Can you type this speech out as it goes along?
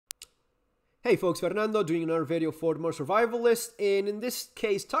Hey folks, Fernando doing another video for the More Survivalist, and in this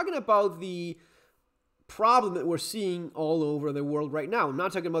case talking about the problem that we're seeing all over the world right now. I'm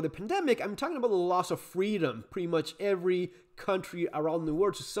not talking about the pandemic, I'm talking about the loss of freedom. Pretty much every country around the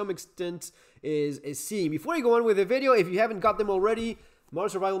world to some extent is seeing. Before I go on with the video, if you haven't got them already, Modern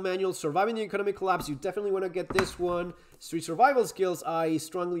Survival Manual, Surviving the Economic Collapse, you definitely want to get this one. Street Survival Skills, I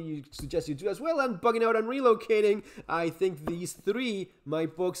strongly suggest you do as well. And Bugging Out and Relocating, I think these three, my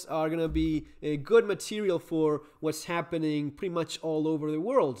books, are going to be a good material for what's happening pretty much all over the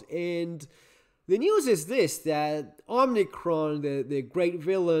world. And the news is this, that Omicron, the great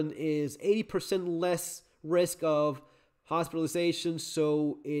villain, is 80% less risk of hospitalization,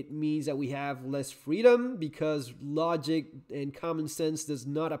 so it means that we have less freedom because logic and common sense does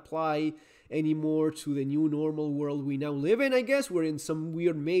not apply anymore to the new normal world we now live in, I guess. We're in some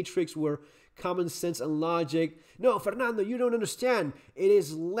weird matrix where common sense and logic... No, Fernando, you don't understand. It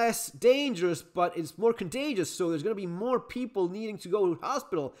is less dangerous, but it's more contagious, so there's going to be more people needing to go to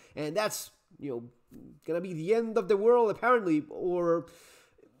hospital, and that's, going to be the end of the world, apparently, or...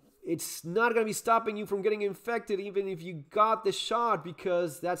 It's not going to be stopping you from getting infected even if you got the shot,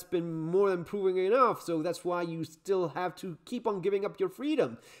 because that's been more than proving enough. So that's why you still have to keep on giving up your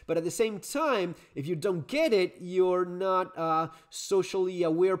freedom. But at the same time, if you don't get it, you're not a socially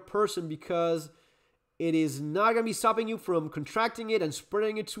aware person, because it is not going to be stopping you from contracting it and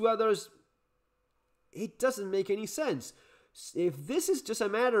spreading it to others. It doesn't make any sense. If this is just a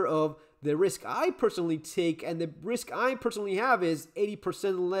matter of the risk I personally take, and the risk I personally have is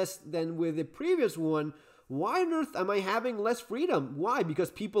 80% less than with the previous one, why on earth am I having less freedom? Why?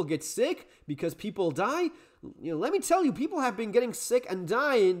 Because people get sick? Because people die? Let me tell you, people have been getting sick and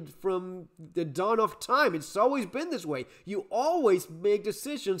dying from the dawn of time. It's always been this way. You always make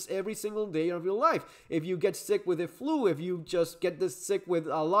decisions every single day of your life. If you get sick with the flu, if you just get this sick with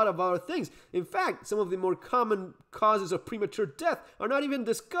a lot of other things. In fact, some of the more common causes of premature death are not even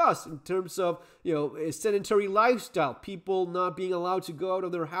discussed in terms of, a sedentary lifestyle, people not being allowed to go out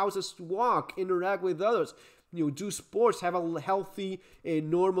of their houses to walk, interact with others. Do sports, have a healthy,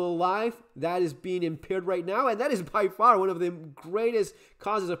 normal life. That is being impaired right now, and that is by far one of the greatest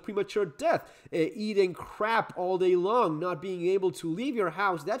causes of premature death. Eating crap all day long, not being able to leave your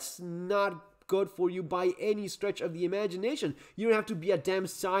house, that's not good for you by any stretch of the imagination. You don't have to be a damn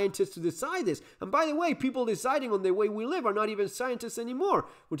scientist to decide this. And by the way, people deciding on the way we live are not even scientists anymore.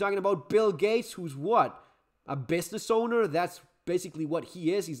 We're talking about Bill Gates, who's what? A business owner? That's basically what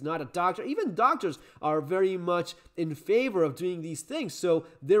he is. He's not a doctor. Even doctors are very much in favor of doing these things, so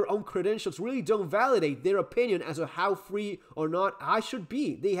their own credentials really don't validate their opinion as to how free or not I should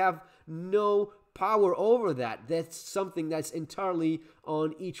be. They have no power over that. That's something that's entirely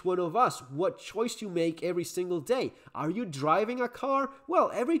on each one of us. What choice you make every single day. Are you driving a car?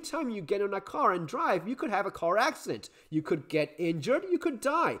 Well, every time you get in a car and drive, you could have a car accident. You could get injured. You could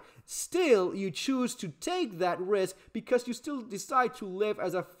die. Still, you choose to take that risk because you still decide to live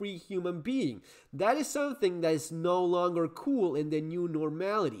as a free human being. That is something that is no longer cool in the new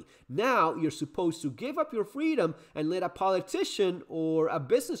normality. Now, you're supposed to give up your freedom and let a politician or a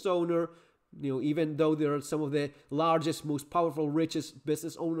business owner, even though they are some of the largest, most powerful, richest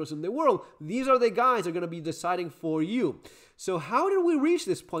business owners in the world, these are the guys that are going to be deciding for you. So how did we reach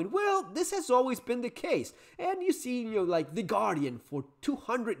this point? Well, this has always been the case. And you see, like The Guardian for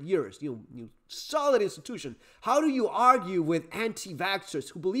 200 years, solid institution. How do you argue with anti-vaxxers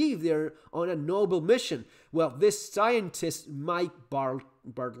who believe they're on a noble mission? Well, this scientist, Mike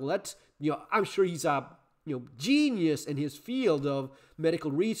Bartlett, I'm sure he's a genius in his field of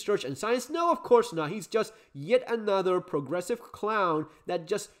medical research and science. No, of course not. He's just yet another progressive clown that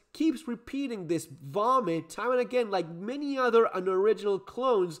just keeps repeating this vomit time and again, like many other unoriginal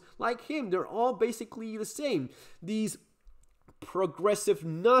clones like him. They're all basically the same. These progressive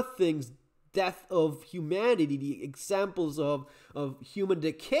nothings, death of humanity, the examples of human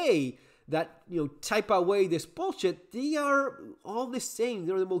decay that, type away this bullshit, they are all the same.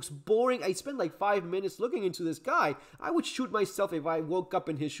 They're the most boring. I spent like 5 minutes looking into this guy. I would shoot myself if I woke up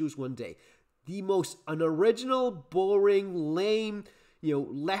in his shoes one day. The most unoriginal, boring, lame,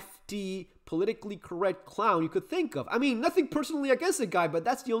 lefty, politically correct clown you could think of. I mean, nothing personally against the guy, but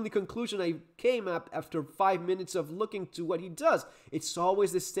that's the only conclusion I came up after 5 minutes of looking to what he does. It's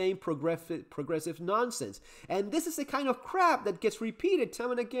always the same progressive nonsense. And this is the kind of crap that gets repeated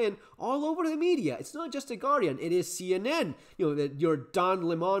time and again all over the media. It's not just The Guardian. It is CNN. Your Don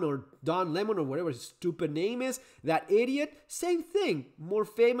Lemon or whatever his stupid name is, that idiot, same thing. More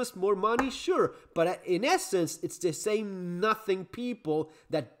famous, more money, sure. But in essence, it's the same nothing people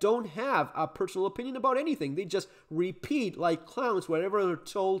that don't have a personal opinion about anything. They just repeat like clowns whatever they're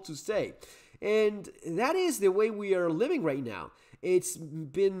told to say. And that is the way we are living right now. It's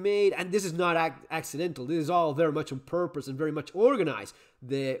been made, and this is not accidental. This is all very much on purpose and very much organized.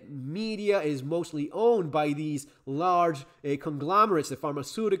 The media is mostly owned by these large conglomerates, the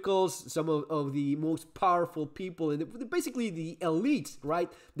pharmaceuticals, some of the most powerful people, and basically the elites,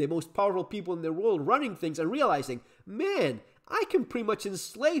 right? The most powerful people in the world running things and realizing, man, I can pretty much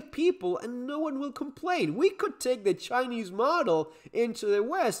enslave people and no one will complain. We could take the Chinese model into the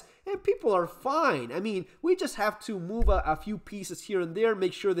West and people are fine. I mean, we just have to move a few pieces here and there,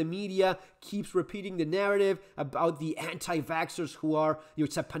 make sure the media keeps repeating the narrative about the anti-vaxxers who are,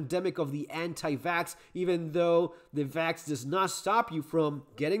 it's a pandemic of the anti-vax, even though the vax does not stop you from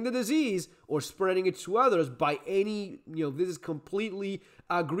getting the disease or spreading it to others by any, this is completely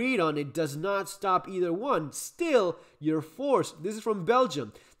agreed on. It does not stop either one. Still, you're forced. This is from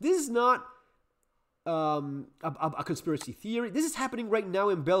Belgium. This is not a conspiracy theory. This is happening right now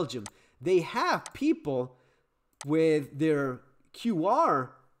in Belgium. They have people with their QR,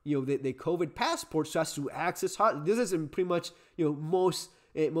 the COVID passports, just to access. This is in pretty much most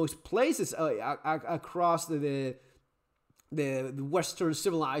places across the Western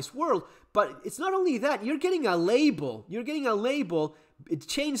civilized world. But it's not only that. You're getting a label. It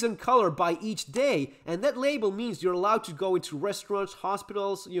changes in color by each day, and that label means you're allowed to go into restaurants,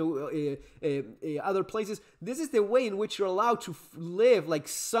 hospitals, other places. This is the way in which you're allowed to live like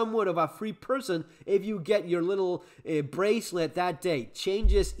somewhat of a free person if you get your little bracelet that day.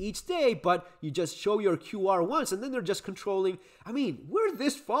 Changes each day, but you just show your QR once, and then they're just controlling. I mean, we're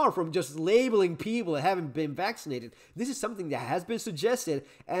this far from just labeling people that haven't been vaccinated. This is something that has been suggested,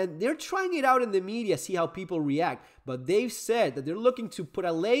 and they're trying it out in the media, see how people react. But they've said that they're looking to put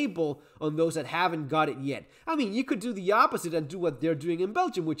a label on those that haven't got it yet. I mean, you could do the opposite and do what they're doing in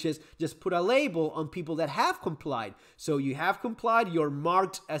Belgium, which is just put a label on people that have complied. So you have complied, you're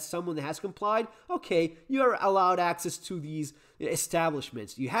marked as someone that has complied. Okay, you're allowed access to these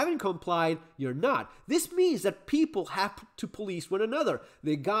establishments. You haven't complied, you're not. This means that people have to police one another.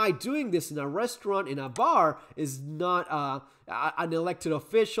 The guy doing this in a restaurant, in a bar, is not an elected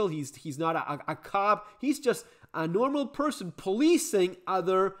official. He's not a cop. He's just a normal person policing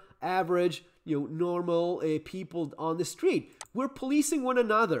other average, normal people on the street. We're policing one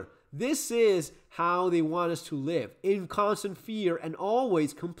another. This is how they want us to live, in constant fear and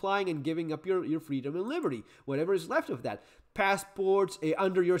always complying and giving up your freedom and liberty, whatever is left of that. Passports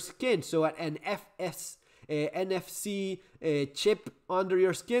under your skin, so an NFC chip under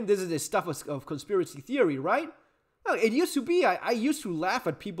your skin. This is the stuff of conspiracy theory, right? Oh, it used to be, I used to laugh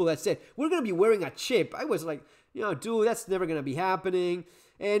at people that said, we're going to be wearing a chip. I was like, dude, that's never going to be happening.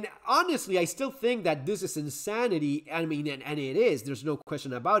 And honestly, I still think that this is insanity. I mean, and it is. There's no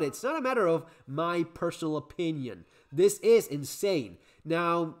question about it. It's not a matter of my personal opinion. This is insane.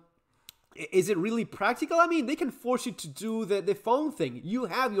 Now, is it really practical? I mean, they can force you to do the phone thing. You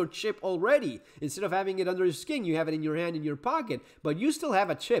have your chip already. Instead of having it under your skin, you have it in your hand, in your pocket. But you still have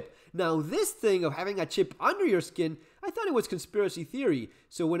a chip. Now, this thing of having a chip under your skin, I thought it was conspiracy theory.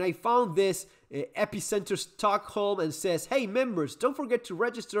 So when I found this, Epicenter Stockholm, and says, hey, members, don't forget to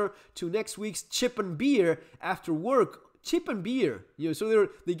register to next week's Chip and Beer after work. Chip and Beer. So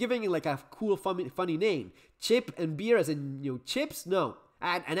they're giving it like a cool, funny name. Chip and Beer as in, chips? No.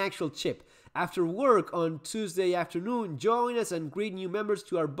 Add an actual chip. After work on Tuesday afternoon, join us and greet new members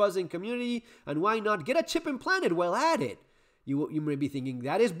to our buzzing community. And why not get a chip implanted while at it? You may be thinking,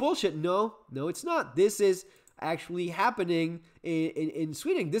 that is bullshit. No, it's not. This is actually happening in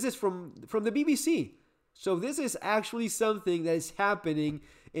Sweden. This is from the BBC. So this is actually something that is happening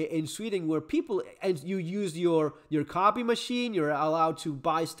in Sweden, where people, and you use your copy machine, you're allowed to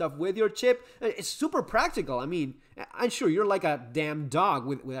buy stuff with your chip. It's super practical. I mean, I'm sure you're like a damn dog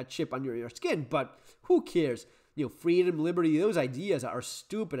with a chip under your skin, but who cares? Freedom, liberty, those ideas are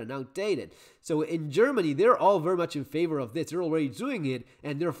stupid and outdated. So in Germany, they're all very much in favor of this. They're already doing it,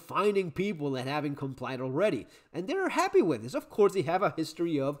 and they're finding people that haven't complied already. And they're happy with this. Of course, they have a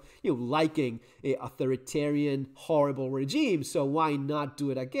history of, liking authoritarian, horrible regimes, so why not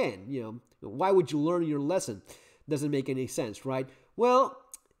do it again? Why would you learn your lesson? Doesn't make any sense, right? Well,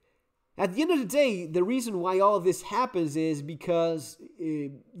 at the end of the day, the reason why all of this happens is because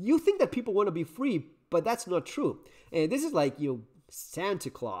you think that people want to be free, but that's not true. And this is like, Santa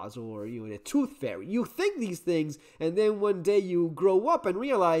Claus or, the Tooth Fairy. You think these things, and then one day you grow up and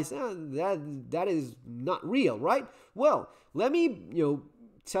realize that is not real, right? Well, let me,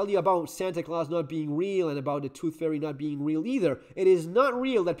 tell you about Santa Claus not being real and about the Tooth Fairy not being real either. It is not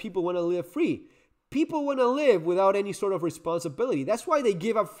real that people want to live free. People want to live without any sort of responsibility. That's why they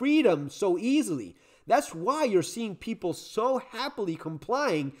give up freedom so easily. That's why you're seeing people so happily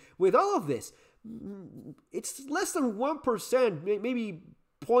complying with all of this. It's less than 1%, maybe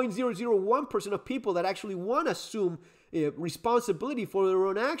 0.001% of people that actually want to assume responsibility for their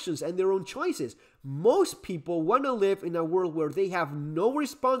own actions and their own choices. Most people want to live in a world where they have no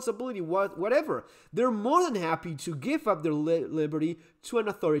responsibility whatever. They're more than happy to give up their liberty to an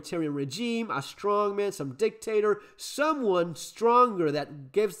authoritarian regime, a strongman, some dictator, someone stronger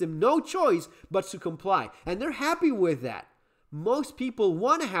that gives them no choice but to comply. And they're happy with that. Most people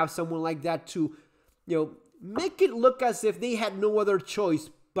want to have someone like that to, make it look as if they had no other choice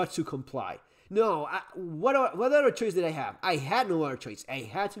but to comply. No, what other choice did I have? I had no other choice. I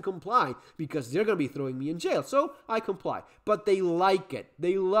had to comply because they're going to be throwing me in jail. So I comply. But they like it.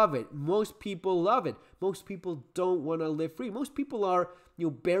 They love it. Most people love it. Most people don't want to live free. Most people are,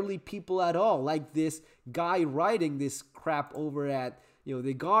 barely people at all. Like this guy writing this crap over at,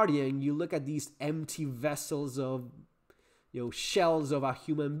 The Guardian. You look at these empty vessels of, shells of a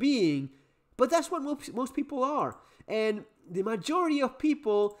human being. But that's what most people are. And the majority of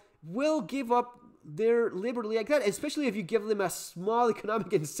people will give up their liberty like that, especially if you give them a small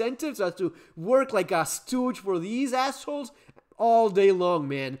economic incentive so as to work like a stooge for these assholes all day long,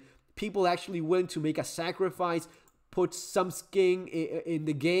 man. People actually willing to make a sacrifice, put some skin in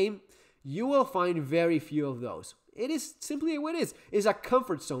the game. You will find very few of those. It is simply what it is. It's a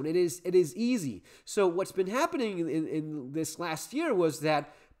comfort zone. It is easy. So what's been happening in this last year was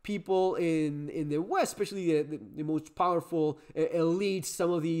that people in the West, especially the most powerful elites,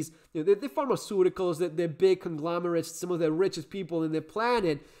 some of these, the pharmaceuticals, the big conglomerates, some of the richest people in the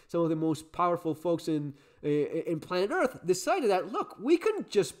planet, some of the most powerful folks in planet Earth, decided that, look, we can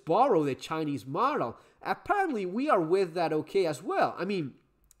just borrow the Chinese model. Apparently, we are with that okay as well. I mean,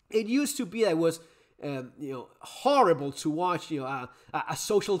 it used to be that it was horrible to watch a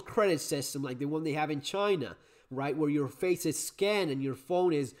social credit system like the one they have in China, right, where your face is scanned and your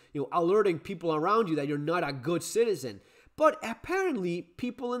phone is alerting people around you that you're not a good citizen. But apparently,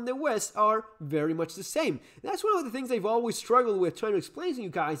 people in the West are very much the same. That's one of the things I've always struggled with trying to explain to you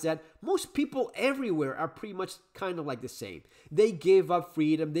guys, that most people everywhere are pretty much kind of like the same. They give up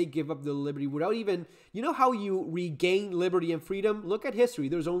freedom, they give up the liberty without even, how you regain liberty and freedom? Look at history.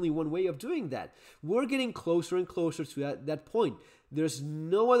 There's only one way of doing that. We're getting closer and closer to that point. There's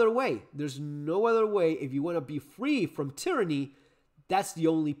no other way. There's no other way. If you want to be free from tyranny, that's the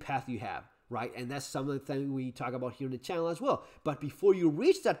only path you have. Right? And that's some of the things we talk about here in the channel as well. But before you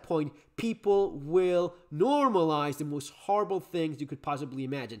reach that point, people will normalize the most horrible things you could possibly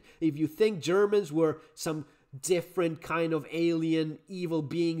imagine. If you think Germans were some different kind of alien evil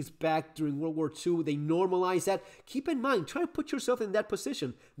beings back during World War II, they normalize that. Keep in mind, try to put yourself in that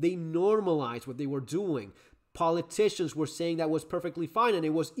position. They normalized what they were doing. Politicians were saying that was perfectly fine and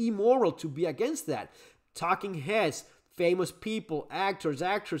it was immoral to be against that. Talking heads, famous people, actors,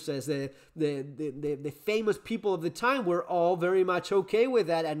 actresses, the famous people of the time were all very much okay with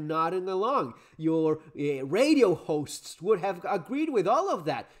that and nodding along. Your radio hosts would have agreed with all of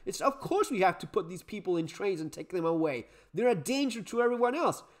that. It's of course we have to put these people in trains and take them away. They're a danger to everyone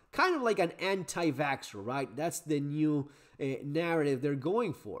else. Kind of like an anti-vaxxer, right? That's the new narrative they're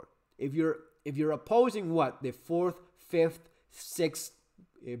going for. If you're opposing what? The 4th, 5th, 6th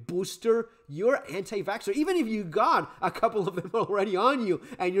booster, you're anti-vaxxer. Even if you got a couple of them already on you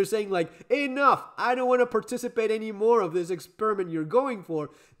and you're saying like, enough, I don't want to participate anymore of this experiment you're going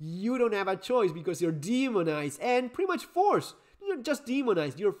for, you don't have a choice because you're demonized and pretty much forced. You're just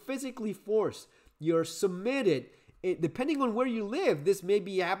demonized. You're physically forced. You're submitted. Depending on where you live, this may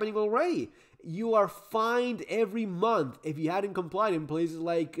be happening already. You are fined every month if you hadn't complied in places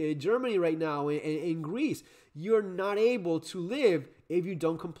like Germany right now, in Greece. You're not able to live if you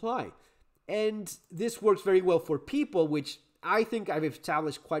don't comply. And this works very well for people, which I think I've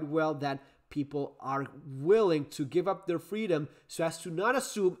established quite well, that people are willing to give up their freedom so as to not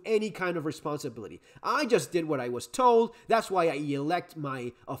assume any kind of responsibility. I just did what I was told. That's why I elect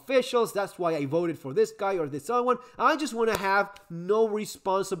my officials. That's why I voted for this guy or this other one. I just want to have no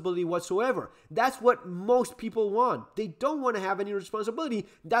responsibility whatsoever. That's what most people want. They don't want to have any responsibility.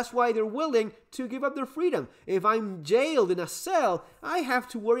 That's why they're willing to give up their freedom. If I'm jailed in a cell, I have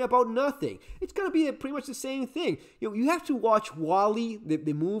to worry about nothing. It's going to be pretty much the same thing. You have to watch WALL-E,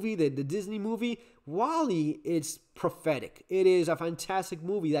 the movie, the Disney movie. WALL-E is prophetic. It is a fantastic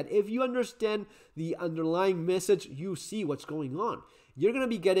movie that if you understand the underlying message, you see what's going on. You're going to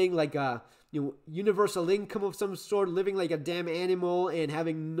be getting like a universal income of some sort, living like a damn animal and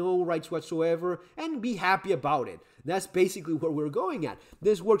having no rights whatsoever, and be happy about it. That's basically what we're going at.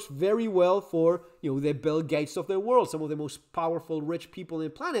 This works very well for, the Bill Gates of the world, some of the most powerful, rich people on the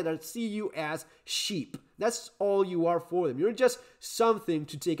planet that see you as sheep. That's all you are for them. You're just something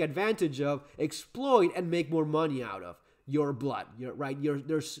to take advantage of, exploit, and make more money out of. Your blood,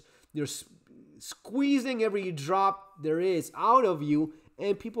 you're squeezing every drop there is out of you,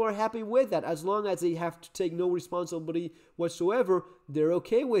 and people are happy with that. As long as they have to take no responsibility whatsoever, they're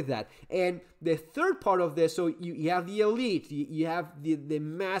okay with that. And the third part of this, so you have the elite, you have the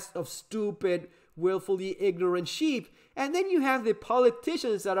mass of stupid, willfully ignorant sheep, and then you have the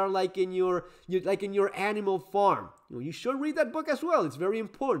politicians that are like in your Animal Farm. You should read that book as well. It's very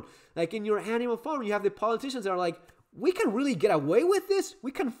important. Like in your Animal Farm, you have the politicians that are like, we can really get away with this.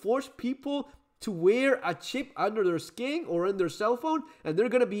 We can force people to wear a chip under their skin or in their cell phone, and they're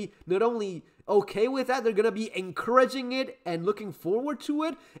going to be not only okay with that, they're going to be encouraging it and looking forward to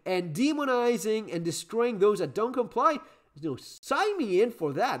it and demonizing and destroying those that don't comply. Sign me in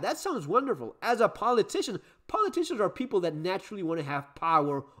for that. That sounds wonderful. As a politician, politicians are people that naturally want to have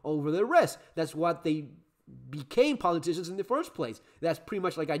power over the rest. That's what they became politicians in the first place. That's pretty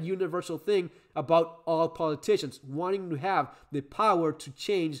much like a universal thing about all politicians, wanting to have the power to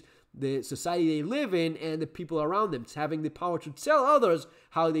change the society they live in and the people around them. It's having the power to tell others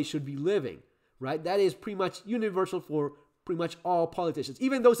how they should be living, right? That is pretty much universal for pretty much all politicians.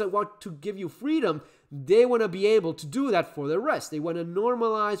 Even those that want to give you freedom, they want to be able to do that for the rest. They want to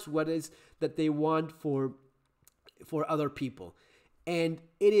normalize what is that they want for other people. And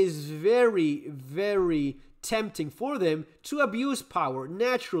it is very, very tempting for them to abuse power,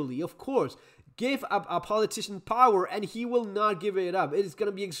 naturally, of course. Give a politician power and he will not give it up. It is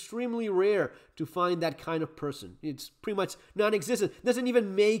going to be extremely rare to find that kind of person. It's pretty much non-existent. Doesn't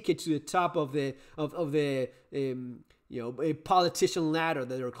even make it to the top of the a politician ladder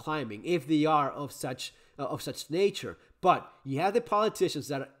that they're climbing, if they are of such nature. But you have the politicians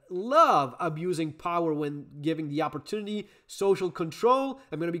that love abusing power when given the opportunity. Social control.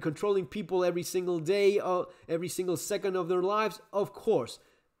 I'm going to be controlling people every single day, every single second of their lives. Of course.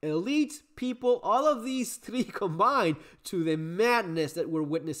 Elite people, all of these three combined to the madness that we're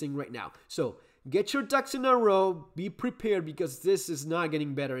witnessing right now. So get your ducks in a row, be prepared, because this is not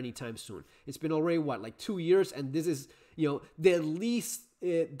getting better anytime soon. It's been already, like 2 years, and this is, the least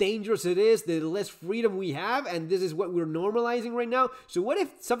dangerous it is, the less freedom we have, and this is what we're normalizing right now. So what if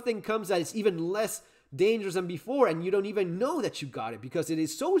something comes that is even less dangerous than before, and you don't even know that you got it because it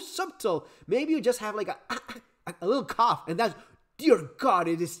is so subtle? Maybe you just have like a little cough, and that's, dear God,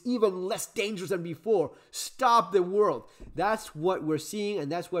 it is even less dangerous than before. Stop the world. That's what we're seeing,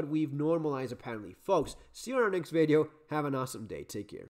 and that's what we've normalized, apparently. Folks, see you in our next video. Have an awesome day. Take care.